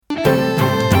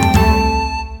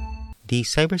The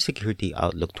Cybersecurity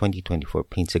Outlook 2024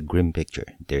 paints a grim picture.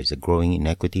 There's a growing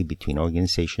inequity between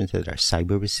organizations that are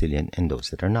cyber resilient and those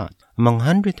that are not. Among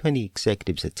 120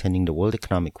 executives attending the World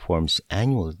Economic Forum's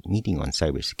annual meeting on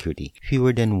cybersecurity,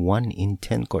 fewer than 1 in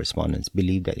 10 correspondents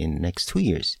believe that in the next 2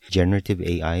 years, generative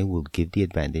AI will give the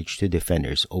advantage to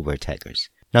defenders over attackers.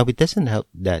 Now, it doesn't help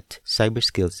that cyber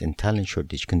skills and talent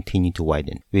shortage continue to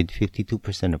widen, with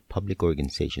 52% of public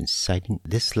organizations citing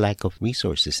this lack of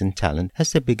resources and talent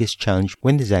as the biggest challenge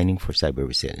when designing for cyber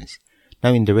resilience.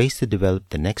 Now, in the race to develop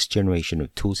the next generation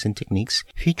of tools and techniques,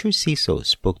 FutureCISO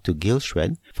spoke to Gil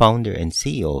Shwed, founder and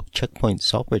CEO of Checkpoint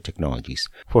Software Technologies,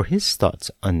 for his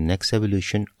thoughts on the next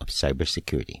evolution of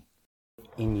cybersecurity.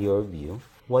 In your view,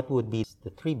 what would be the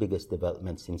 3 biggest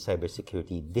developments in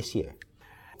cybersecurity this year?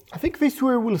 I think this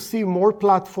year we'll see more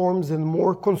platforms and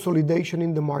more consolidation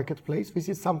in the marketplace. This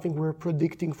is something we're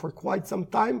predicting for quite some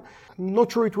time. I'm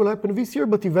not sure it will happen this year,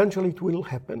 but eventually it will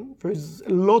happen. There's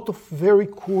a lot of very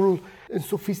cool and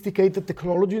sophisticated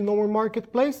technology in our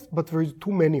marketplace, but there's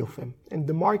too many of them. And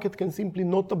the market can simply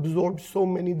not absorb so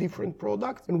many different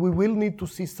products, and we will need to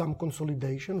see some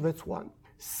consolidation. That's one.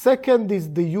 Second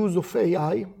is the use of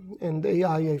AI, and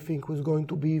AI, I think, was going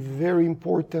to be very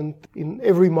important in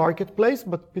every marketplace,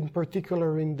 but in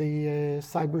particular in the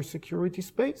cybersecurity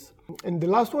space. And the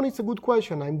last one is a good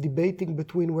question. I'm debating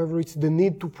between whether it's the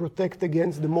need to protect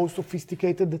against the most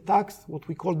sophisticated attacks, what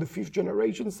we call the 5th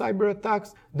generation cyber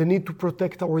attacks, the need to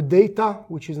protect our data,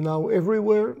 which is now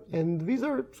everywhere. And these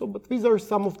are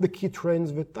some of the key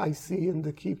trends that I see and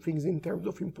the key things in terms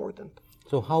of important.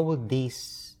 So how will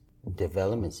these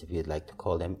developments, if you'd like to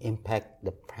call them, impact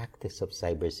the practice of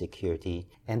cybersecurity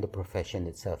and the profession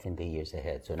itself in the years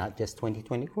ahead? So not just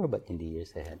 2024, but in the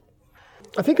years ahead.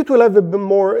 I think it will have a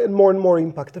more and more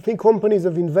impact. I think companies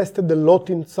have invested a lot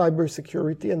in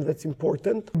cybersecurity, and that's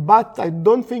important. But I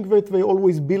don't think that they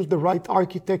always built the right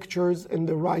architectures and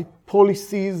the right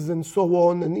policies and so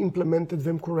on and implemented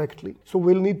them correctly. So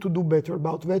we'll need to do better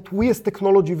about that. We as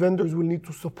technology vendors will need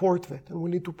to support that, and we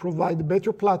need to provide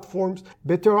better platforms,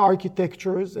 better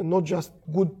architectures, and not just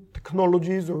good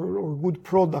technologies or good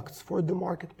products for the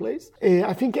marketplace.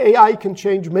 I think AI can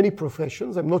change many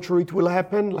professions. I'm not sure it will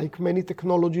happen. Like many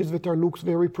technologies that looks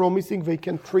very promising, they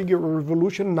can trigger a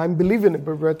revolution, and I'm believing in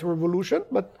a revolution,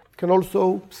 but can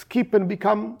also skip and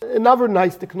become another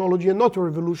nice technology and not a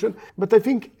revolution. But I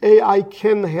think AI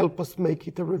can help us make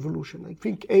it a revolution. I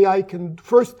think AI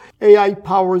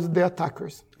powers the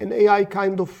attackers. And AI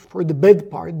kind of, for the bad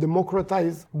part,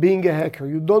 democratize being a hacker.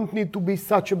 You don't need to be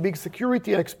such a big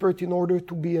security expert in order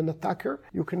to be an attacker.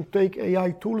 You can take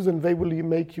AI tools and they will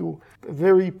make you a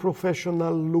very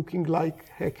professional looking like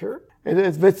hacker. And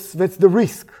that's the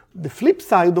risk. The flip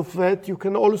side of that, you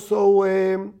can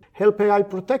also help AI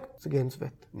protect against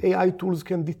that. AI tools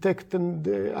can detect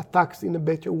attacks in a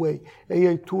better way.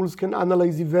 AI tools can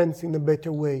analyze events in a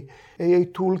better way. AI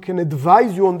tool can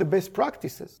advise you on the best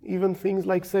practices. Even things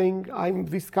like saying, I'm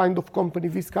this kind of company,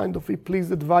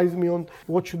 please advise me on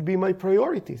what should be my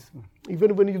priorities.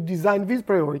 Even when you design these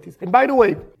priorities. And by the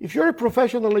way, if you're a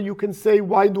professional, you can say,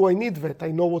 why do I need that? I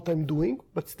know what I'm doing.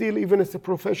 But still, even as a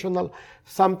professional,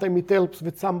 sometimes it helps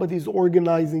that somebody is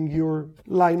organizing your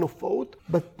line of thought.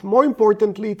 But more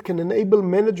importantly, it can enable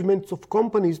managements of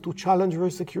companies to challenge their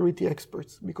security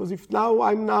experts. Because if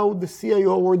I'm the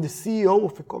CIO or the CEO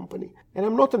of a company, and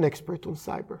I'm not an expert on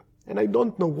cyber, and I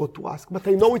don't know what to ask, but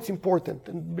I know it's important.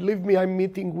 And believe me, I'm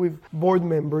meeting with board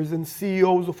members and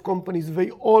CEOs of companies. They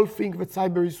all think that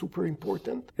cyber is super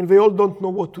important, and they all don't know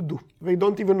what to do. They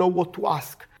don't even know what to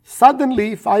ask.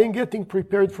 Suddenly, if I am getting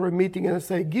prepared for a meeting and I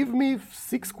say, give me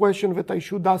 6 questions that I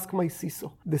should ask my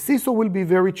CISO, the CISO will be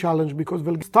very challenged because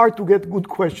they'll start to get good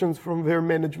questions from their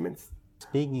managements.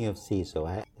 Speaking of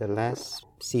CISO, the last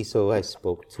CISO I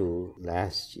spoke to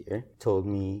last year told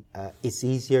me it's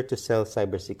easier to sell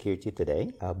cybersecurity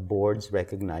today. Boards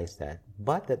recognize that.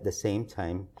 But at the same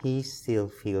time, he still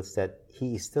feels that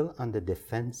he is still on the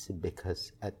defensive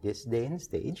because at this day and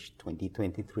stage,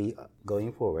 2023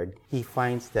 going forward, he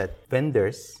finds that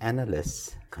vendors,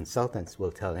 analysts, consultants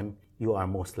will tell him, you are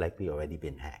most likely already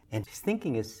been hacked. And his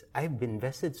thinking is, I've been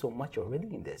invested so much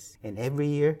already in this. And every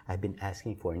year, I've been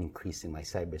asking for an increase in my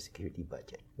cybersecurity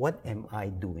budget. What am I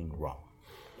doing wrong?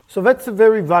 So that's a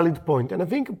very valid point. And I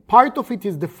think part of it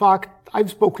is the fact I've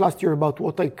spoke last year about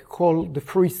what I call the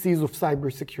 3 C's of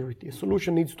cybersecurity. A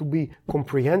solution needs to be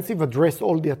comprehensive, address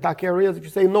all the attack areas. If you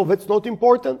say, no, that's not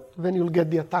important, then you'll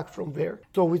get the attack from there.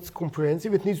 So it's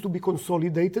comprehensive. It needs to be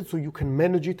consolidated so you can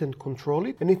manage it and control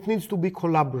it. And it needs to be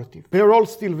collaborative. They're all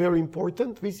still very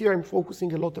important. This year I'm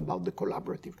focusing a lot about the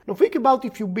collaborative. Now think about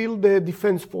if you build a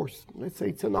defense force. Let's say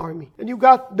it's an army. And you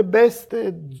got the best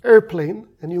airplane,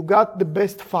 and you got the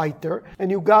best fighter,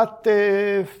 and you got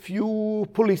a few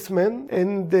policemen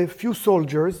and a few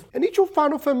soldiers, and each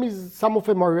one of them some of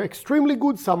them are extremely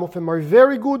good, some of them are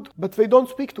very good, but they don't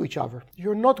speak to each other.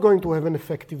 You're not going to have an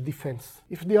effective defense.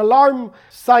 If the alarm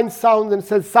sign sounds and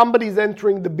says somebody is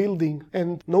entering the building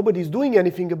and nobody's doing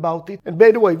anything about it, and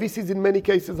by the way, this is in many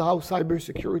cases how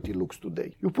cybersecurity looks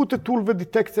today. You put a tool that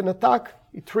detects an attack,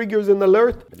 it triggers an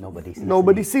alert, but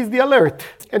nobody sees the alert.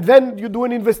 And then you do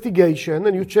an investigation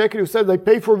and you check and you say, I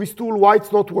pay for this tool, why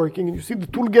it's not working? And you see the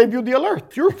tool gave you the alert.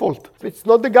 It's your fault. It's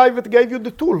not the guy that gave you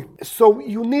the tool. So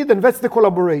you need, and that's the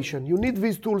collaboration, you need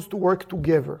these tools to work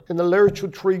together. An alert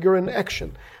should trigger an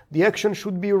action. The action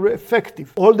should be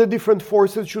effective. All the different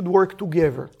forces should work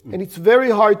together. And it's very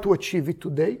hard to achieve it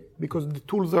today because the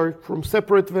tools are from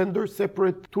separate vendors,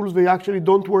 separate tools. They actually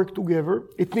don't work together.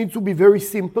 It needs to be very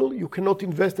simple. You cannot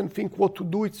invest and think what to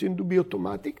do. It needs to be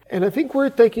automatic. And I think we're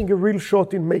taking a real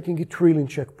shot in making it real in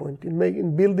Checkpoint,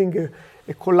 in building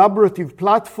a collaborative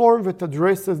platform that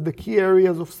addresses the key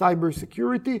areas of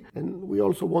cybersecurity. And we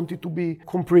also want it to be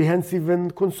comprehensive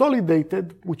and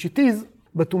consolidated, which it is,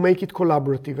 but to make it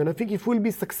collaborative. And I think if we'll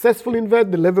be successful in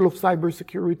that, the level of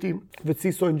cybersecurity that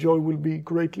CISO enjoy will be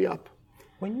greatly up.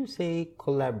 When you say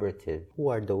collaborative, who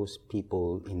are those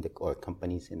people or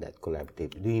companies in that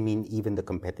collaborative? Do you mean even the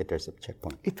competitors of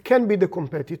Checkpoint? It can be the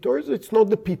competitors. It's not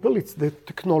the people, it's the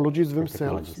technologies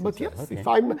themselves. But yes, okay. If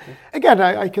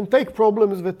I can take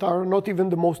problems that are not even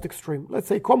the most extreme. Let's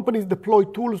say companies deploy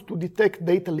tools to detect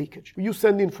data leakage. You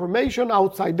send information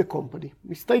outside the company,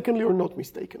 mistakenly or not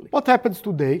mistakenly. What happens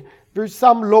today? There's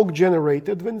some log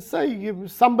generated when, say,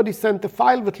 somebody sent a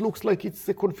file that looks like it's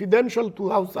confidential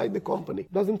to outside the company.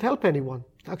 Doesn't help anyone.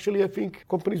 Actually, I think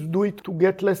companies do it to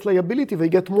get less liability. They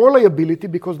get more liability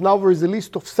because now there is a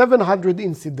list of 700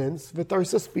 incidents that are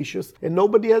suspicious and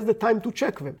nobody has the time to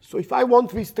check them. So if I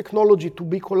want this technology to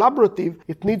be collaborative,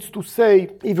 it needs to say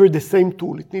either the same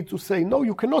tool. It needs to say, no,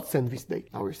 you cannot send this data.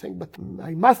 Now we're saying, but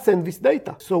I must send this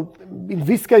data. So in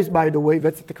this case, by the way,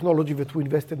 that's a technology that we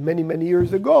invested many, many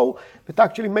years ago that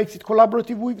actually makes it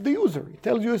collaborative with the user. It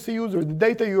tells you as a user, the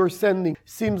data you are sending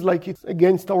seems like it's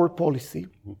against our policy.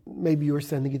 Maybe you're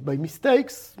sending it by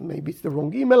mistakes, maybe it's the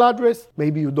wrong email address,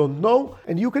 maybe you don't know,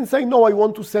 and you can say, no, I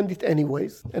want to send it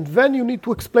anyways, and then you need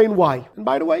to explain why. And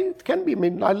by the way, it can be,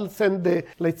 I'll send the,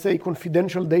 let's say,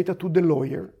 confidential data to the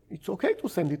lawyer. It's okay to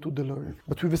send it to the lawyer.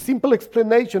 But with a simple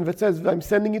explanation that says, I'm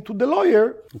sending it to the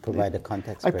lawyer, you provide the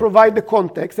context. I provide the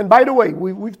context. And by the way,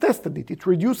 we've tested it. It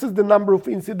reduces the number of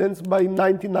incidents by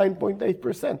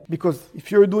 99.8%. Because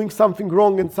if you're doing something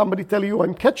wrong and somebody tells you,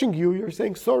 I'm catching you, you're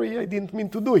saying, sorry, I didn't mean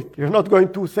to do it. You're not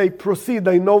going to say, proceed,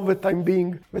 I know that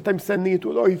I'm sending it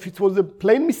to, or if it was a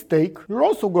plain mistake, you're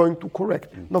also going to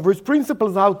correct. Now, there's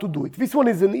principles how to do it. This one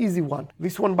is an easy one.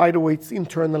 This one, by the way, it's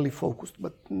internally focused.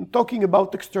 But talking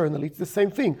about external, it's the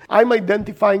same thing. I'm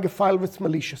identifying a file that's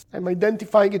malicious. I'm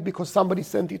identifying it because somebody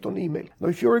sent it on email. Now,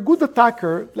 if you're a good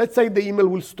attacker, let's say the email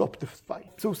will stop the file.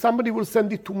 So somebody will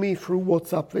send it to me through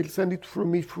WhatsApp. They'll send it through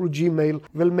me through Gmail.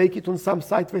 They'll make it on some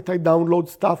site that I download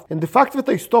stuff. And the fact that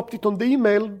I stopped it on the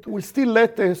email will still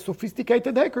let a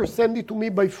sophisticated hacker send it to me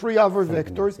by 3 other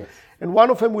vectors. Yes. And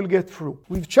one of them will get through.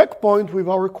 With Checkpoint, with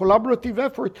our collaborative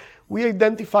effort, we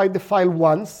identify the file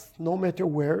once, no matter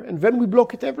where, and then we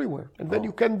block it everywhere. And then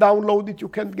you can download it, you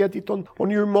can get it on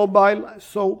your mobile.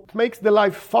 So it makes the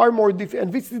life far more difficult.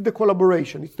 And this is the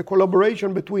collaboration. It's the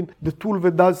collaboration between the tool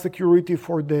that does security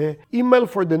for the email,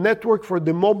 for the network, for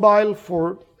the mobile,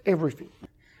 for everything.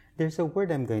 There's a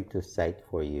word I'm going to cite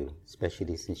for you,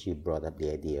 especially since you brought up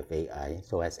the idea of AI.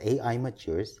 So as AI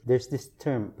matures, there's this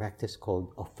term practice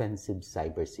called offensive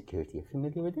cybersecurity. Are you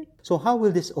familiar with it? So how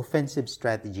will this offensive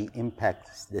strategy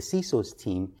impact the CISO's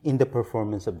team in the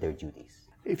performance of their duties?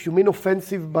 If you mean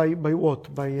offensive by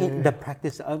what? The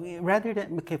practice of, rather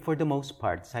than, okay, for the most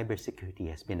part,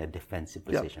 cybersecurity has been a defensive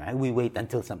position. Right? We wait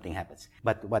until something happens.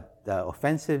 But what the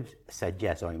offensive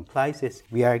suggests or implies is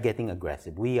we are getting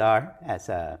aggressive. We are,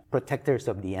 as protectors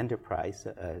of the enterprise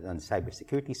on the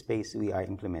cybersecurity space, we are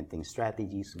implementing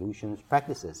strategies, solutions,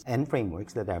 practices, and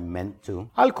frameworks that are meant to...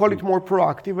 I'll call it more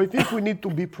proactive. I think we need to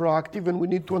be proactive and we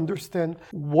need to understand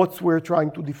what we're trying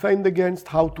to defend against,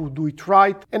 how to do it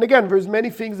right. And again, there's many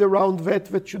things around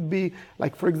that should be,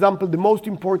 like, for example, the most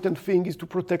important thing is to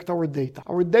protect our data.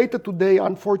 Our data today,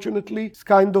 unfortunately, is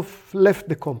kind of left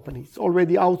the company. It's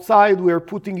already outside. We are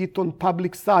putting it on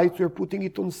public sites. We are putting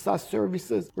it on SaaS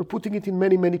services. We're putting it in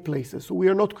many, many places. So we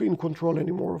are not in control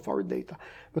anymore of our data.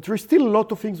 But there's still a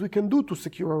lot of things we can do to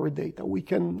secure our data. We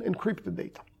can encrypt the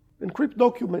data. Encrypt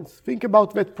documents. Think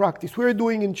about that practice. We're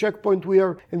doing in Checkpoint, we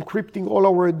are encrypting all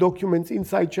our documents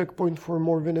inside Checkpoint for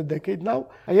more than a decade now.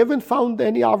 I haven't found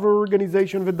any other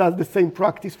organization that does the same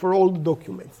practice for all the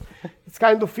documents. It's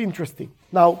kind of interesting.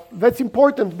 Now, that's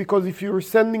important because if you're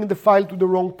sending the file to the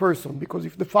wrong person, because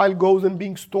if the file goes and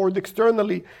being stored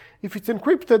externally, if it's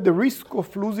encrypted, the risk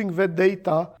of losing that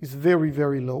data is very,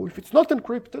 very low. If it's not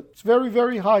encrypted, it's very,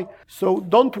 very high. So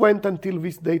don't wait until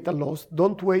this data lost.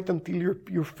 Don't wait until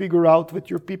you figure out that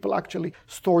your people actually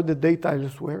store the data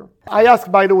elsewhere. I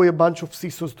asked, by the way, a bunch of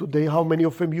CISOs today how many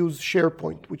of them use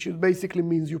SharePoint, which basically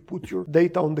means you put your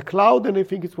data on the cloud, and I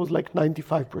think it was like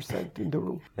 95% in the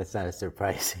room. That's not a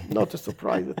surprise. Not a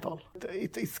surprise at all.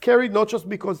 It's scary not just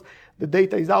because the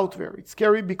data is out there. It's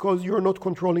scary because you're not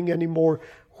controlling anymore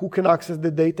who can access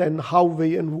the data and how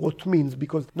they and what means,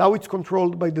 because now it's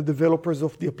controlled by the developers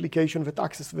of the application that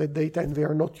access the data, and they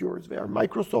are not yours. They are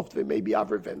Microsoft, they may be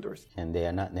other vendors. And they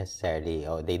are not necessarily,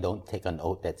 or they don't take an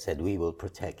oath that said, we will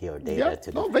protect your data.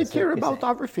 They care about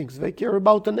other things. They care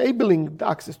about enabling the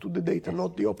access to the data,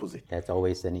 not the opposite. That's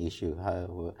always an issue.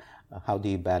 How do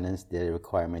you balance the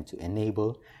requirement to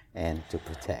enable and to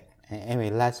protect? Anyway,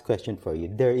 last question for you.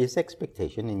 There is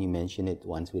expectation, and you mentioned it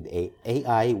once, with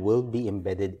AI will be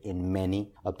embedded in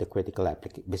many of the critical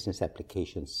business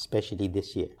applications, especially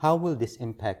this year. How will this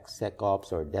impact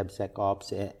SecOps or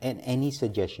DevSecOps, and any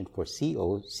suggestion for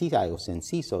CIOs and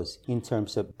CISOs in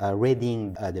terms of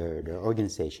readying their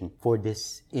organization for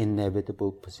this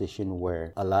inevitable position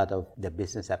where a lot of the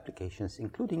business applications,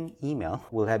 including email,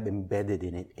 will have embedded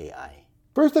in it AI?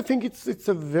 First, I think it's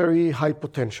a very high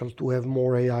potential to have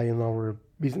more AI in our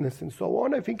business and so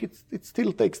on. I think it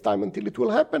still takes time until it will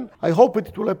happen. I hope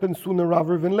it will happen sooner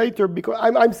rather than later, because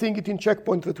I'm seeing it in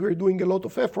Checkpoint that we're doing a lot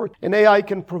of effort, and AI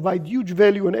can provide huge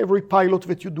value, and every pilot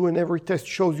that you do and every test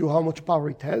shows you how much power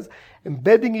it has.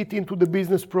 Embedding it into the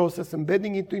business process,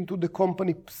 embedding it into the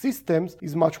company systems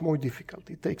is much more difficult.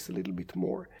 It takes a little bit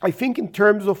more. I think in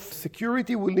terms of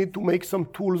security, we'll need to make some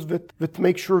tools that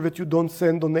make sure that you don't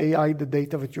send on AI the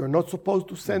data that you're not supposed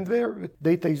to send there. That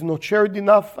data is not shared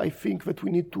enough. I think that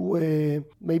we need to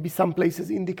maybe some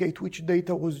places indicate which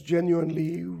data was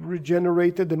genuinely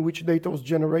regenerated and which data was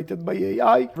generated by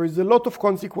AI. There's a lot of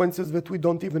consequences that we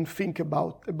don't even think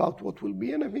about what will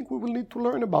be, and I think we will need to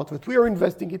learn about it. We are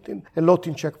investing it in a lot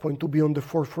in Checkpoint to be on the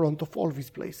forefront of all these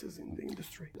places in the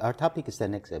industry. Our topic is the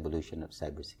next evolution of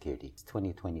cybersecurity. It's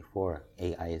 2024.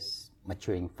 AI is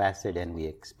maturing faster than we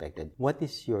expected. What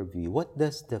is your view? What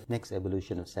does the next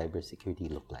evolution of cybersecurity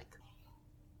look like?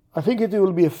 I think it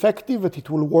will be effective, that it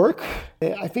will work.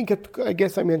 I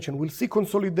guess I mentioned, we'll see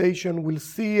consolidation, we'll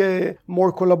see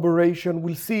more collaboration,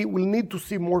 we'll need to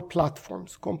see more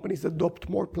platforms. Companies adopt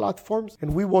more platforms,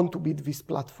 and we want to be this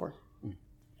platform.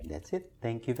 That's it.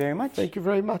 Thank you very much. Thank you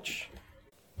very much.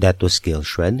 That was Gil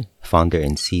Shwed, founder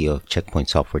and CEO of Checkpoint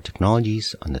Software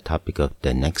Technologies, on the topic of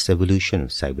the next evolution of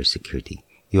cybersecurity.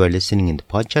 You are listening in the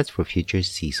PodChats for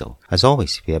FutureCISO. As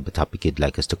always, if you have a topic you'd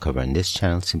like us to cover on this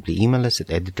channel, simply email us at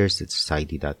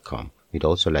editors@society.com. We'd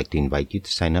also like to invite you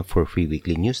to sign up for a free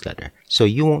weekly newsletter, so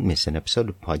you won't miss an episode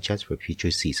of PodChats for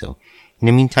FutureCISO. In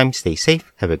the meantime, stay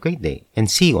safe, have a great day, and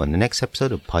see you on the next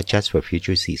episode of PodChats for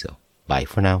FutureCISO. Bye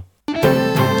for now.